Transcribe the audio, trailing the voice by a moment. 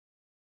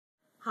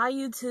Hi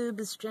YouTube,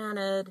 it's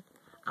Janet.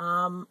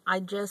 I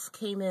just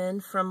came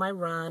in from my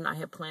run. I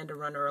had planned to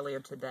run earlier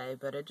today,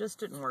 but it just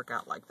didn't work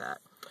out like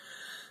that.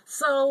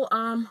 So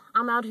I'm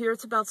out here.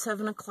 It's about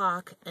 7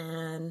 o'clock,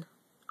 and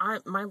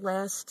my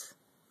last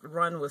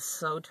run was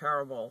so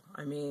terrible.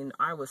 I mean,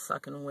 I was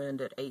sucking wind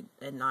at 8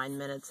 and 9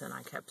 minutes, and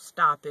I kept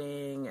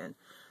stopping, and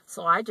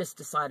so I just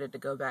decided to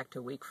go back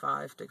to week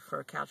 5 for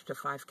a couch to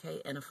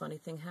 5K, and a funny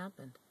thing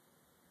happened.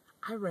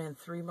 I ran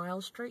 3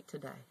 miles straight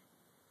today.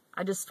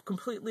 I just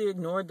completely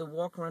ignored the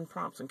walk-run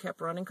prompts and kept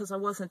running because I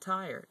wasn't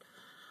tired.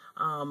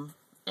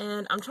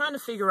 And I'm trying to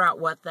figure out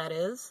what that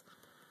is.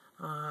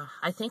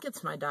 I think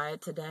it's my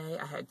diet today.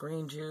 I had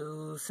green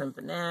juice and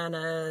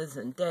bananas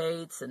and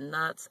dates and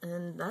nuts,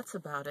 and that's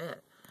about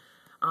it.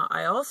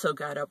 I also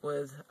got up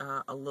with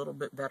a little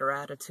bit better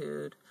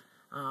attitude.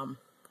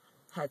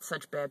 Had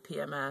such bad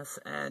PMS,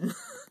 and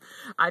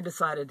I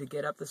decided to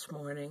get up this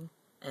morning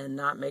and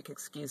not make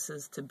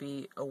excuses to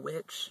be a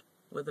witch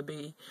with a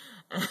B,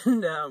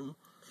 and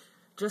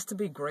just to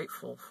be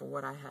grateful for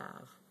what I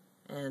have.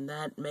 And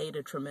that made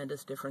a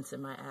tremendous difference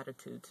in my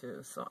attitude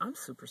too. So I'm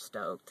super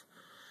stoked.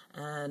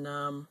 And,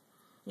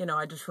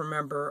 I just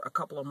remember a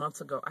couple of months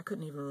ago, I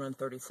couldn't even run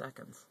 30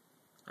 seconds.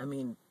 I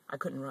mean, I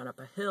couldn't run up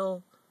a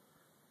hill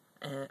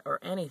or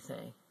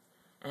anything.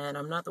 And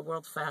I'm not the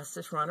world's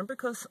fastest runner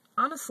because,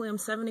 honestly, I'm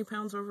 70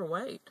 pounds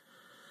overweight.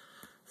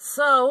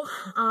 So,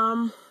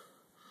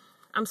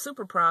 I'm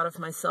super proud of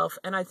myself,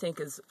 and I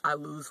think as I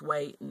lose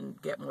weight and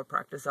get more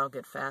practice, I'll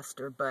get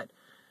faster. But,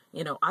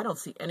 I don't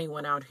see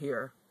anyone out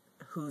here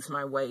who's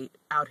my weight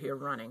out here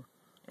running.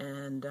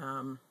 And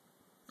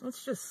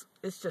it's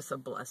just a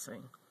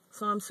blessing.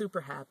 So I'm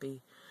super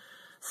happy.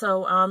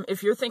 So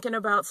if you're thinking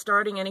about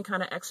starting any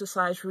kind of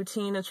exercise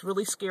routine, it's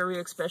really scary,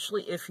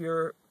 especially if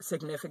you're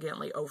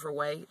significantly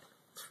overweight.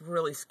 It's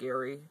really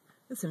scary.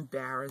 It's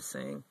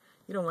embarrassing.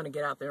 You don't want to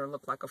get out there and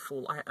look like a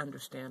fool. I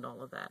understand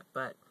all of that.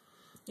 But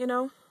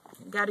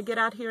got to get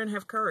out here and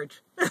have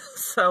courage.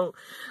 So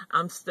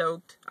I'm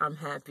stoked. I'm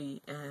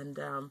happy. And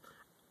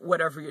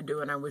whatever you're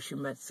doing, I wish you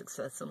much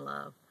success and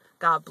love.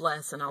 God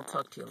bless, and I'll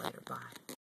talk to you later. Bye.